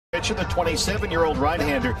Pitcher, the 27-year-old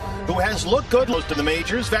right-hander who has looked good most of the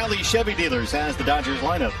majors. Valley Chevy Dealers has the Dodgers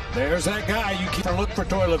lineup. There's that guy. You keep a look for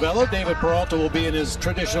Toy Lavello. David Peralta will be in his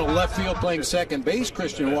traditional left field playing second base.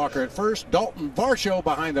 Christian Walker at first. Dalton Varsho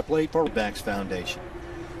behind the plate for Diamondbacks Foundation.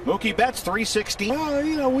 Mookie Betts,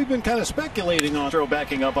 316. We've been kind of speculating on throw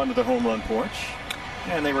backing up onto the home run porch.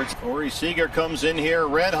 And they were. Corey Seager comes in here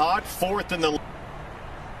red hot, fourth in the.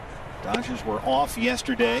 Dodgers were off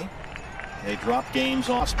yesterday. They dropped games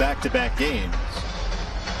off back-to-back games.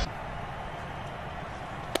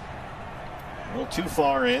 A little too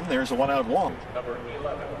far in. There's a one-out walk.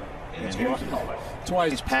 And that's why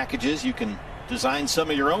these packages, you can design some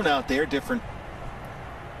of your own out there, different.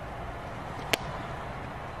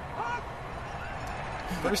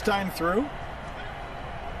 First time through.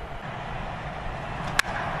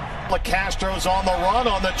 Castro's on the run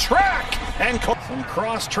on the track, and some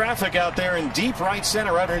cross traffic out there in deep right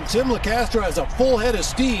center. And Tim LeCastro has a full head of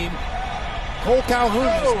steam. Cole Calhoun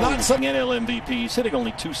is not some NL MVP. He's hitting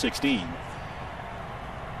only 216.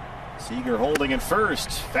 Seager holding at first.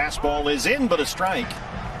 Fastball is in, but a strike.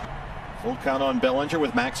 Full count on Bellinger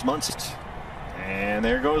with Max Muncy. And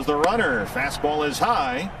there goes the runner. Fastball is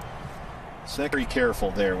high. Very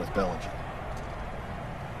careful there with Bellinger.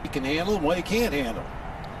 He can handle and what he can't handle.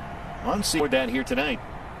 Muncy down here tonight.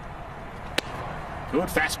 Good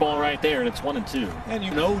fastball right there, and it's 1-2.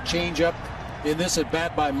 And change up in this at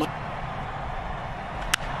bat by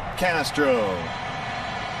Castro.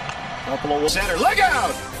 Couple of center, leg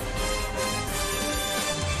out.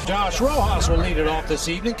 Josh Rojas will lead it off this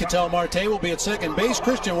evening. Ketel Marte will be at second base.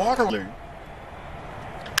 Christian Walker.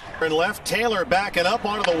 And left, Taylor backing up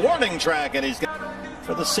onto the warning track, and he's got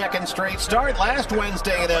for the second straight start last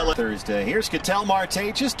Wednesday in LA. Thursday. Here's Ketel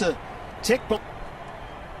Marte just to tick.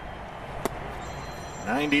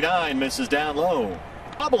 99 misses down low.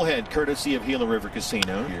 Bobblehead courtesy of Gila River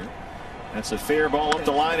Casino here. That's a fair ball up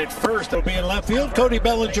the line at first. It'll be in left field. Cody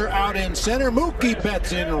Bellinger out in center. Mookie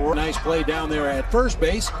Betts in. Nice play down there at first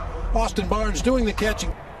base. Austin Barnes doing the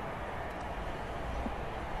catching.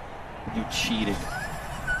 You cheated.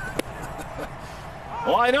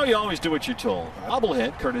 Well, I know you always do what you're told.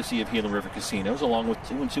 Bobblehead, courtesy of Gila River Casinos, along with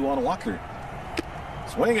 2-2 on Walker.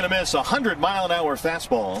 Swing and a miss, 100-mile-an-hour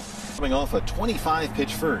fastball. Coming off a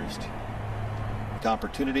 25-pitch first.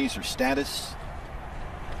 Opportunities or status.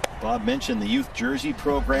 Bob mentioned the youth jersey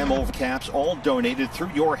program over caps, all donated through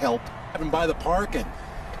your help. By the park and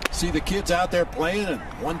see the kids out there playing, and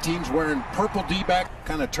one team's wearing purple D-back,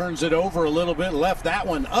 kind of turns it over a little bit, left that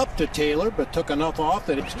one up to Taylor, but took enough off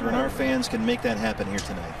that and our fans can make that happen here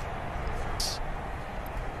tonight.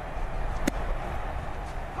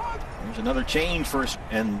 There's another change first,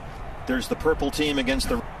 and there's the purple team against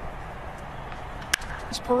the.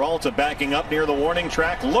 It's Peralta backing up near the warning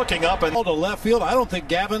track, looking up and to left field. I don't think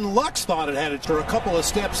Gavin Lux thought it had it for a couple of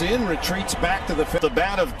steps in, retreats back to the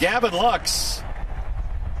bat of Gavin Lux.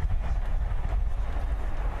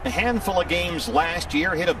 A handful of games last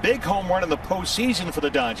year, hit a big home run in the postseason for the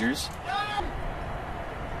Dodgers.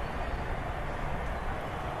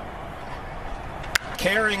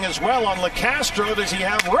 Carrying as well on LeCastro. Does he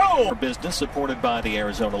have room? Business supported by the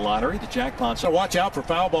Arizona Lottery. The jackpot. So watch out for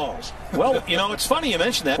foul balls. Well, it's funny you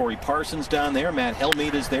mentioned that. Corey Parsons down there. Matt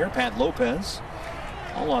Helmeet is there. Pat Lopez.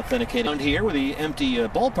 All authenticated. Around here with the empty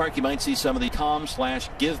ballpark, you might see some of the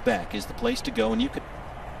com/give back is the place to go, and you could.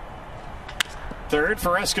 Third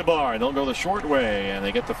for Escobar. They'll go the short way, and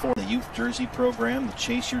they get the fourth. The youth jersey program, the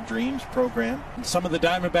Chase Your Dreams program. And some of the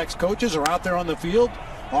Diamondbacks coaches are out there on the field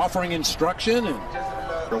offering instruction. And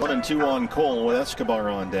 1-2 on Cole with Escobar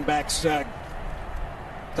on deck.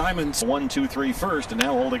 Diamonds 1-2-3 first, and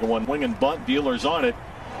now holding a one wing and bunt. Bueller's on it,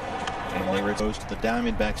 and they goes to the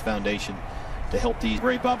Diamondbacks Foundation to help these.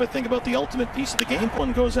 Great, Bob. I think about the ultimate piece of the game.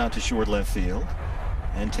 One goes out to short left field.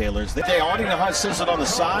 And Taylor's there. You know how it says it on the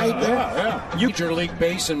side there? Yeah. Major league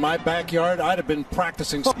base in my backyard. I'd have been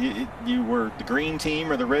practicing. You were the green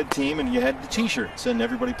team or the red team, and you had the T-shirts, and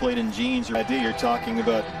everybody played in jeans. Or idea you're talking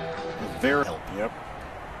about very help. Yep.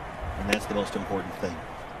 And that's the most important thing.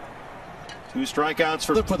 2 strikeouts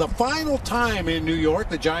for the final time in New York.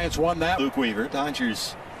 The Giants won that. Luke Weaver.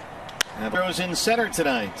 Dodgers throws in center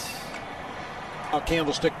tonight.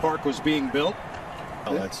 Candlestick Park was being built.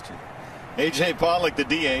 Oh, that's true. A.J. Pollock, the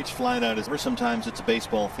DH, flying out his. Sometimes it's a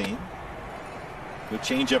baseball theme. Good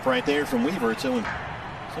changeup right there from Weaver. It's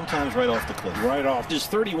sometimes right off the cliff. Right off. Just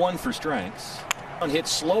 31 for strikes. On hit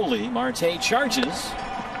slowly. Marte charges.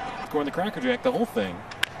 Scoring the Cracker Jack, the whole thing.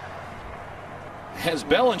 As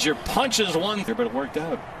Bellinger punches one, but it worked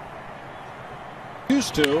out.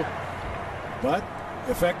 Used to, but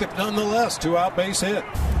effective nonetheless. 2-out base hit.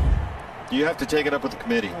 You have to take it up with the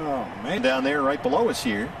committee. Oh, man. Down there right below us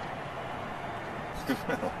here.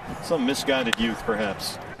 Some misguided youth,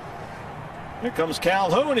 perhaps. Here comes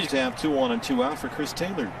Calhoun. He's tapped 2-1 and 2 out for Chris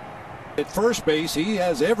Taylor. At first base, he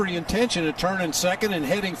has every intention of turning second and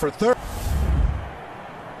heading for third.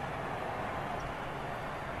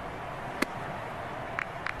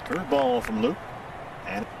 Curveball from Luke.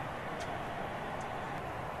 And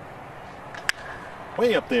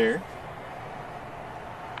way up there.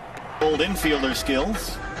 Old infielder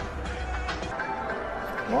skills.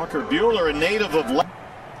 Walker Buehler, a native of our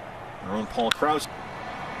own Paul Krause.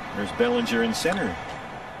 There's Bellinger in center.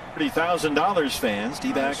 $30,000 fans.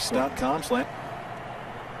 Dbacks.com/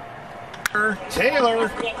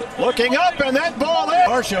 Taylor looking up, and that ball there.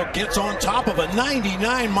 Varsho gets on top of a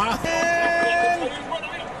 99-mile.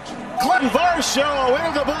 Clinton Varsho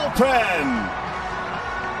into the bullpen.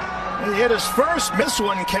 He hit his first. This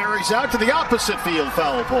one carries out to the opposite field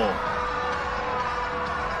foul pole.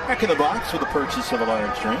 Back in the box with the purchase of a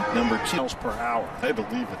large drink. Number 2 miles per hour. I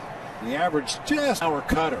believe it. The average just our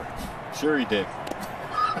cutter. Sure he did.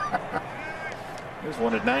 Here's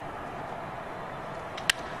one at 9.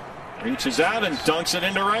 Reaches out and dunks it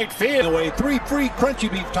into right field. Away 3 free crunchy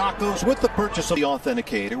beef tacos with the purchase of the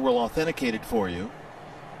authenticator. Will authenticate it for you.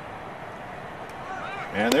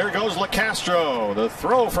 And there goes LaCastro. The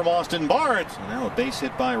throw from Austin Barnes. So now a base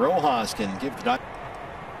hit by Rojas can give the.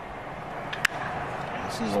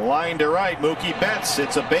 This is a line to right. Mookie Betts.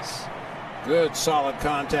 It's a base. Good solid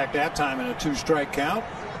contact that time in a 2-strike count.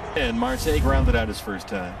 And Marte grounded out his first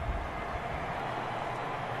time.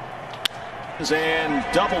 And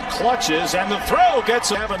double clutches, and the throw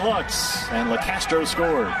gets Evan Lux, and LaCastro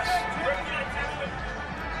scores.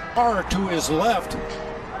 Far to his left.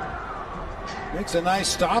 Makes a nice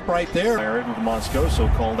stop right there.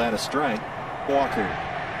 Moscoso called that a strike. Walker.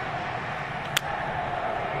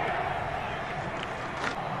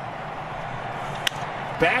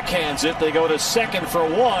 Backhands it. They go to second for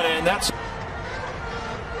 1, and that's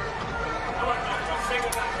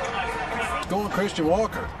going Christian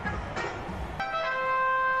Walker.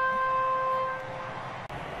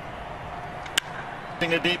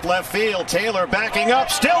 To deep left field. Taylor backing up,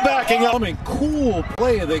 still backing up. Cool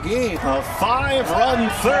play of the game. A 5-run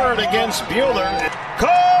third against Buehler.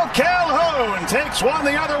 Cole Calhoun takes one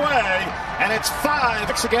the other way, and it's 5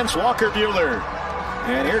 against Walker Buehler.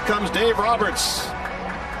 And here comes Dave Roberts.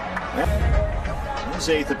 His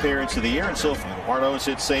 8th appearance of the year, and so Eduardo's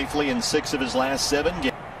hit safely in 6 of his last 7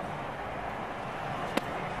 games.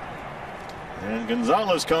 And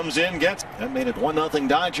Gonzalez comes in, gets that made it 1-0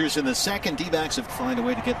 Dodgers in the second. D-backs have to find a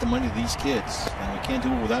way to get the money to these kids, and we can't do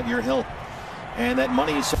it without your help. And that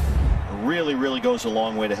money is really goes a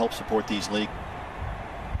long way to help support these leagues.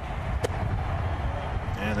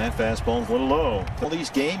 And that fastball's a little low. All these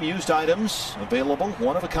game used items available,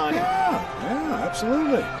 one of a kind. Yeah,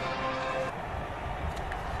 absolutely.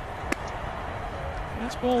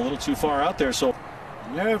 Fastball a little too far out there, so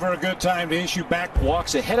never a good time to issue back.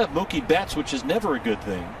 Walks ahead of Mookie Betts, which is never a good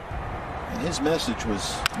thing. And his message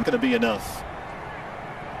was going to be enough.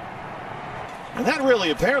 And that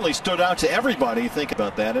really apparently stood out to everybody. Think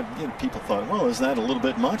about that. You know, people thought, well, isn't that a little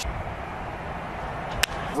bit much?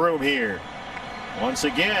 Room here. Once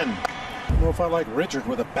again. I don't know if I like Richard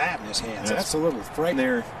with a bat in his hands. That's a little frightening.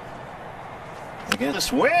 There. Again,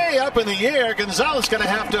 this way up in the air. Gonzalez going to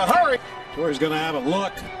have to hurry. Torrey's going to have a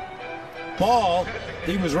look. Ball.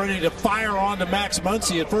 He was ready to fire on to Max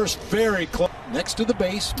Muncy at first. Very close. Next to the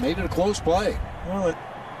base. Made it a close play. Well,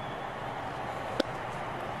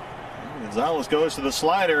 Gonzalez goes to the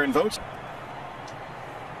slider and votes.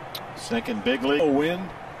 Second big league win.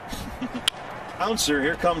 Bouncer.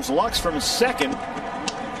 Here comes Lux from second.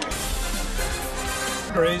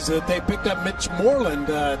 That they picked up Mitch Moreland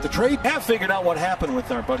at the trade. Have figured out what happened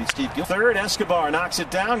with our buddy Steve Gill. Third, Escobar knocks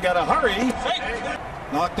it down. Got to hurry.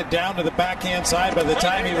 Knocked it down to the backhand side. By the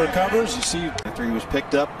time he recovers, you see. After he was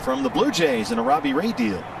picked up from the Blue Jays in a Robbie Ray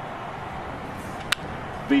deal.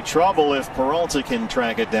 Be trouble if Peralta can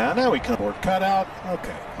track it down. Now he comes. Cut out.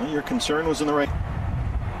 Okay. Well, your concern was in the right.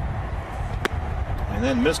 And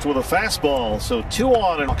then missed with a fastball. So 2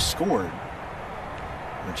 on and scored.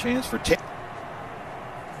 A chance for Taylor.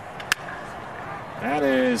 That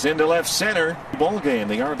is into left center. Ball game.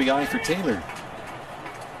 The RBI for Taylor.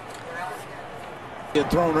 He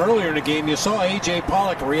had thrown earlier in the game. You saw A.J.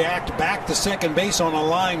 Pollock react back to second base on a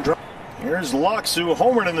line drive. Here's Lux, who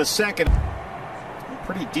homered in the second. A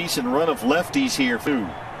pretty decent run of lefties here, too.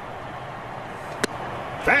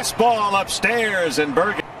 Fastball upstairs, and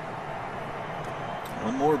Bergen.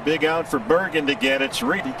 One more big out for Bergen to get. It's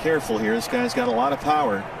really careful here. This guy's got a lot of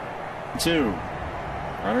power. 2.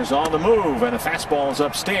 Runners on the move, and a fastball is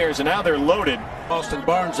upstairs, and now they're loaded. Austin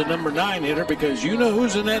Barnes, the number 9 hitter, because you know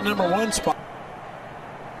who's in that number 1 spot.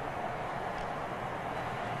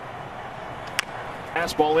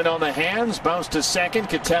 Fastball in on the hands, bounce to second.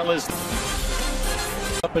 Cattell is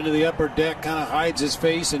up into the upper deck, kind of hides his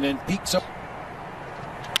face, and then peeks up.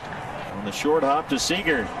 On the short hop to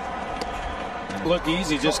Seager. Look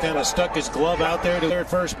easy, just kind of stuck his glove out there to third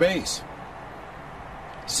first base.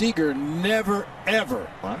 Seager never, ever.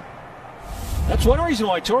 What? That's one reason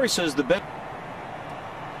why Torrey says the bet.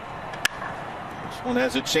 This one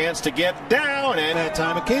has a chance to get down, and that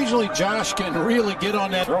time, occasionally Josh can really get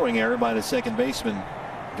on that. Throwing error by the second baseman,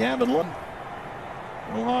 Gavin Lund.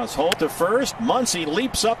 Rojas hold to first. Muncy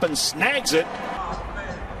leaps up and snags it.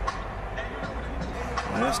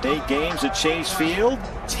 Last 8 games at Chase Field,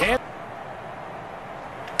 10.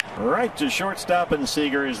 Right to shortstop, and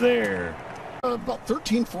Seager is there. About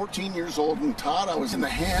 13, 14 years old, and Todd, I was in the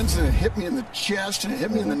hands, and it hit me in the chest, and it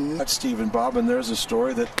hit me in the neck. Steve and Bob, and there's a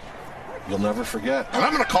story that you'll never forget. And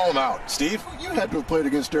I'm going to call him out. Steve? You had to have played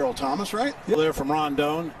against Darryl Thomas, right? There from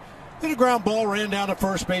Rondon. Hit a ground ball, ran down the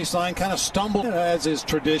first baseline, kind of stumbled. As is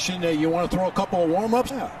tradition, you want to throw a couple of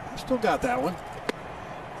warm-ups? Yeah, I still got that one.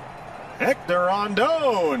 Hector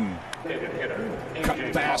Rondon. Cut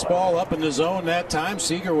fastball up in the zone that time.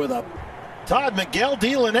 Seager with a Todd Miguel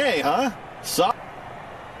Delaney, huh? Swing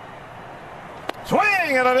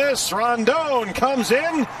and a miss. Rondon comes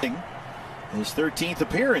in. His 13th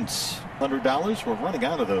appearance. $100. We're running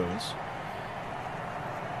out of those.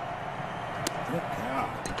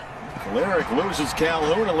 Cleric loses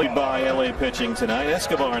Calhoun, a lead by LA pitching tonight.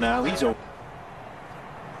 Escobar now. He's over.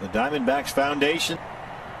 The Diamondbacks Foundation.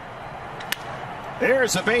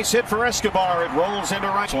 There's a base hit for Escobar. It rolls into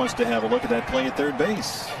right. Wants to have a look at that play at third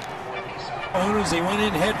base. As he went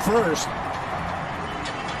in head first.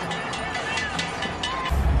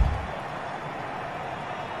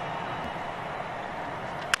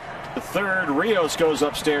 The third, Rios goes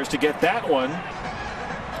upstairs to get that one.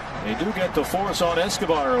 They do get the force on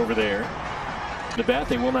Escobar over there. The bat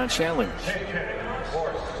they will not challenge.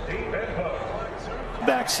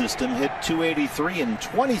 Back system hit 283 and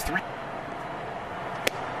 23.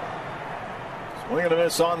 Swing and a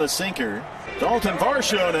miss on the sinker. Dalton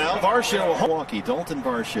Varsho now. Varsho, Milwaukee. Dalton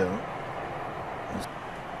Varsho.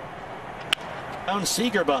 Down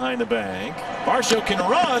Seager behind the bag. Varsho can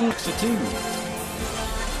run. 6-2.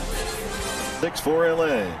 6-4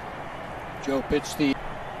 LA. Joe pitched the.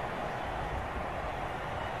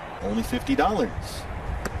 Only $50.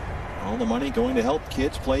 All the money going to help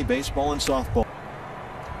kids play baseball and softball.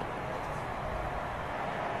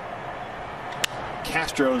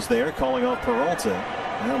 Castro's there calling off Peralta.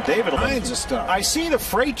 Now David kinds of stuff. I see the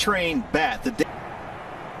freight train bat.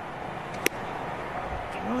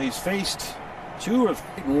 Well, he's faced 2 of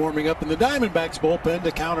warming up in the Diamondbacks bullpen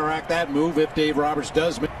to counteract that move if Dave Roberts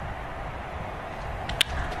does.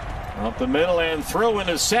 Up the middle and throw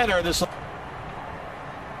into center. This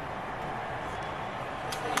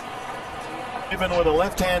even with a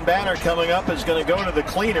left-hand batter coming up is going to go to the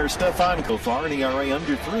cleaner. Stefan Kofar, an ERA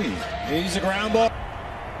under 3. He's a ground ball.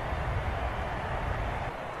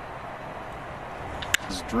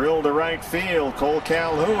 Drilled to right field. Cole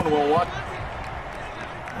Calhoun will watch.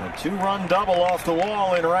 A 2-run double off the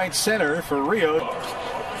wall in right center for Rio.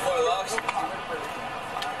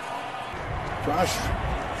 Josh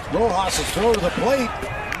Rojas' throw to the plate.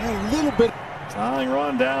 A little bit. Tying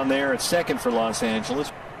run down there at second for Los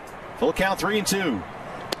Angeles. Full count 3-2.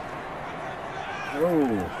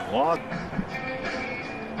 Oh, walk.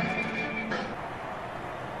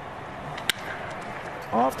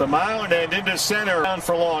 Off the mound and into center. Down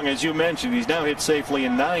for long, as you mentioned. He's now hit safely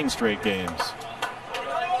in 9 straight games.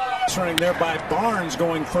 Running there by Barnes,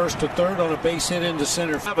 going first to third on a base hit into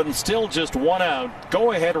center. Still just 1 out.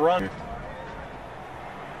 Go ahead run.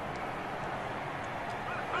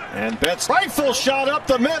 And Betts rifle shot up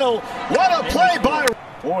the middle. What a play by.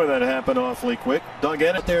 Boy, that happened awfully quick. Doug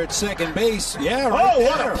Edit there at second base. Yeah, right there.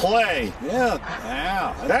 What a play. Yeah.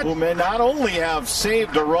 That may not only have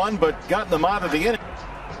saved a run, but gotten them out of the inning.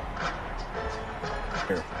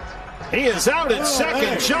 He is out at second.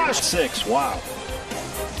 Hey. Josh 6. Wow.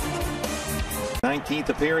 19th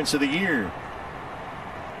appearance of the year.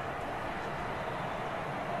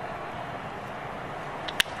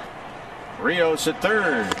 Rios at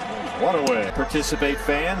third. One away. Participate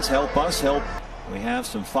fans. Help us help. We have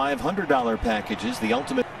some $500 packages. The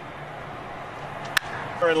ultimate.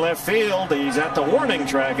 In left field. He's at the warning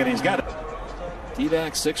track and he's got it.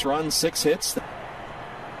 D-backs 6 runs, 6 hits.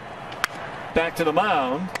 Back to the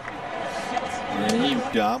mound.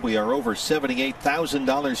 Job. We are over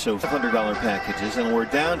 $78,000, so $500 packages, and we're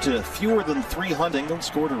down to fewer than 300. England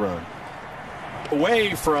scored a run.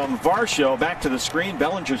 Away from Varsho, back to the screen.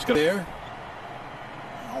 Bellinger's got there.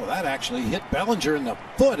 Oh, that actually hit Bellinger in the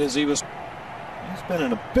foot as he was. He's been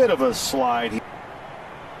in a bit of a slide.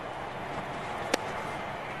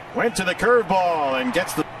 Went to the curveball and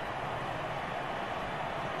gets the.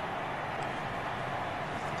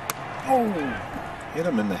 Oh, hit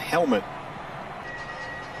him in the helmet.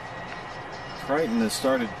 Crichton has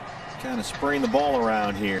started kind of spraying the ball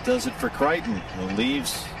around here. Does it for Crichton, who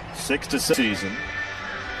leaves 6-6 season.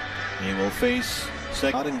 He will face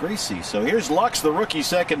second and Greasy. So here's Lux, the rookie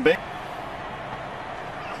second base.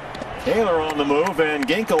 Taylor on the move, and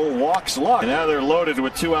Ginkel walks Lux. And now they're loaded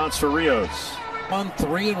with 2 outs for Rios.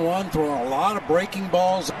 3-1, throwing a lot of breaking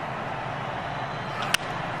balls.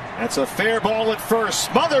 That's a fair ball at first,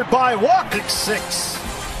 smothered by Walk. 6.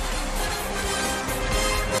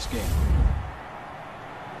 This game.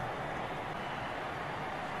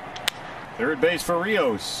 Third base for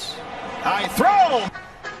Rios. High throw.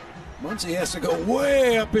 Muncy has to go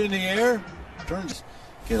way up in the air. Turns.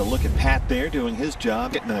 Get a look at Pat there doing his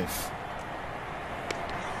job. Get knife.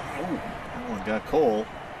 Oh, that one got Cole.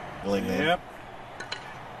 Yep.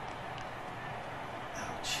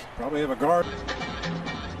 Ouch. Probably have a guard.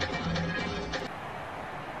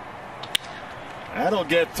 That'll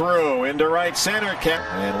get through into right center.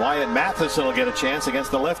 And Wyatt Matheson will get a chance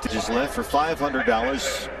against the lefty. Just left for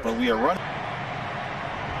 $500, but we are running.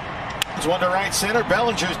 One to right center.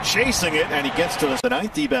 Bellinger's chasing it, and he gets to the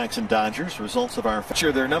ninth. D-backs and Dodgers. Results of our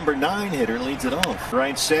feature. Their number 9 hitter leads it off.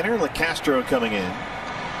 Right center. LeCastro coming in.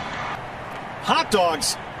 Hot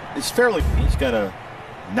Dogs is fairly. He's got a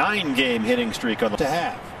 9-game hitting streak on the to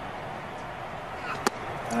have.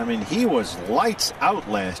 I mean, he was lights out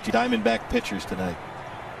last year. Diamondback pitchers tonight.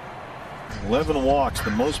 11 walks,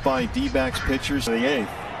 the most by D-backs pitchers of the 8th.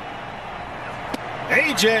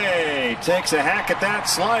 AJ takes a hack at that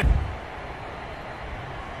slide.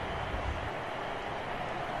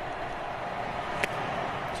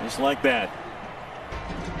 Just like that.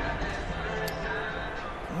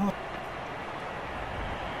 Oh.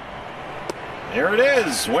 There it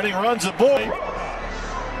is. Winning runs a boy.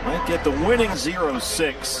 Might get the winning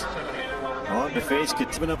 0-6. On to face.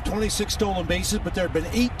 It's been up 26 stolen bases, but there have been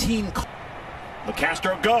 18.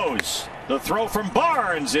 LeCastro goes. The throw from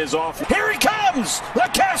Barnes is off. Here he comes!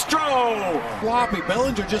 LeCastro! Floppy.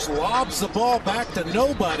 Bellinger just lobs the ball back to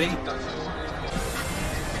nobody.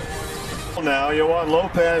 Now, Yohan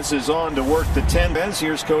Lopez is on to work the 10.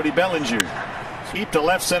 Here's Cody Bellinger. Deep to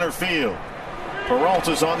left center field.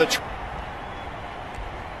 Peralta's on the.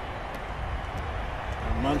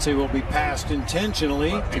 Muncy will be passed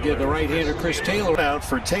intentionally to give the right-hander Chris Taylor out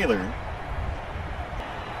for Taylor.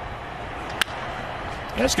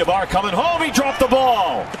 Escobar coming home. He dropped the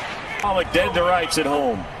ball. Pollock dead to rights at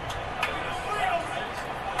home.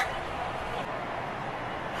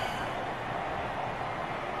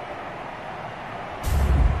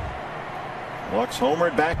 Lux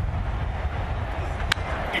homered back.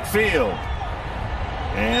 Field.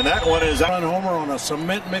 And that one is out. Homer on a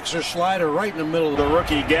cement mixer slider right in the middle of the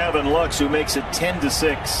rookie Gavin Lux, who makes it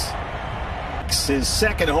 10-6. His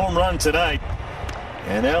second home run tonight.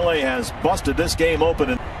 And LA has busted this game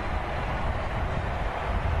open.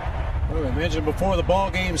 Well, I mentioned before the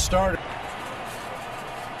ball game started.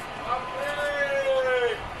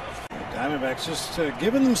 Diamondbacks just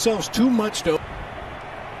giving themselves too much to.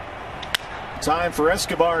 Time for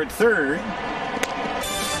Escobar at third.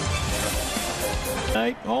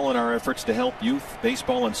 All in our efforts to help youth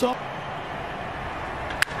baseball and softball.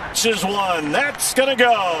 This is one that's gonna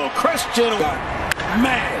go. Christian got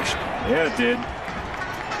mashed. Yeah, it did.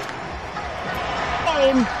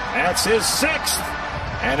 That's his 6th,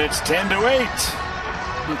 and it's 10-8.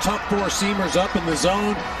 The tough 4-seamers up in the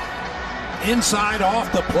zone, inside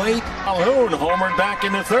off the plate. Calhoun homered back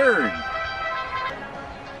in the 3rd.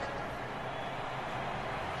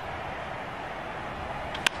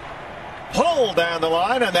 Pull down the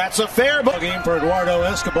line, and that's a fair ball game for Eduardo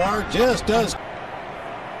Escobar. Just does.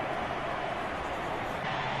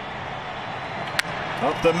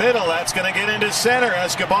 Up the middle, that's going to get into center.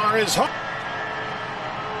 Escobar is home.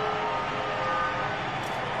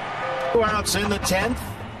 2 outs in the 10th.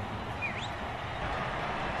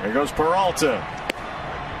 There goes Peralta.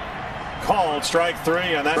 Called strike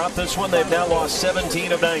 3, and that dropped this one. They've now lost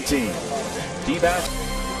 17 of 19. D-backs.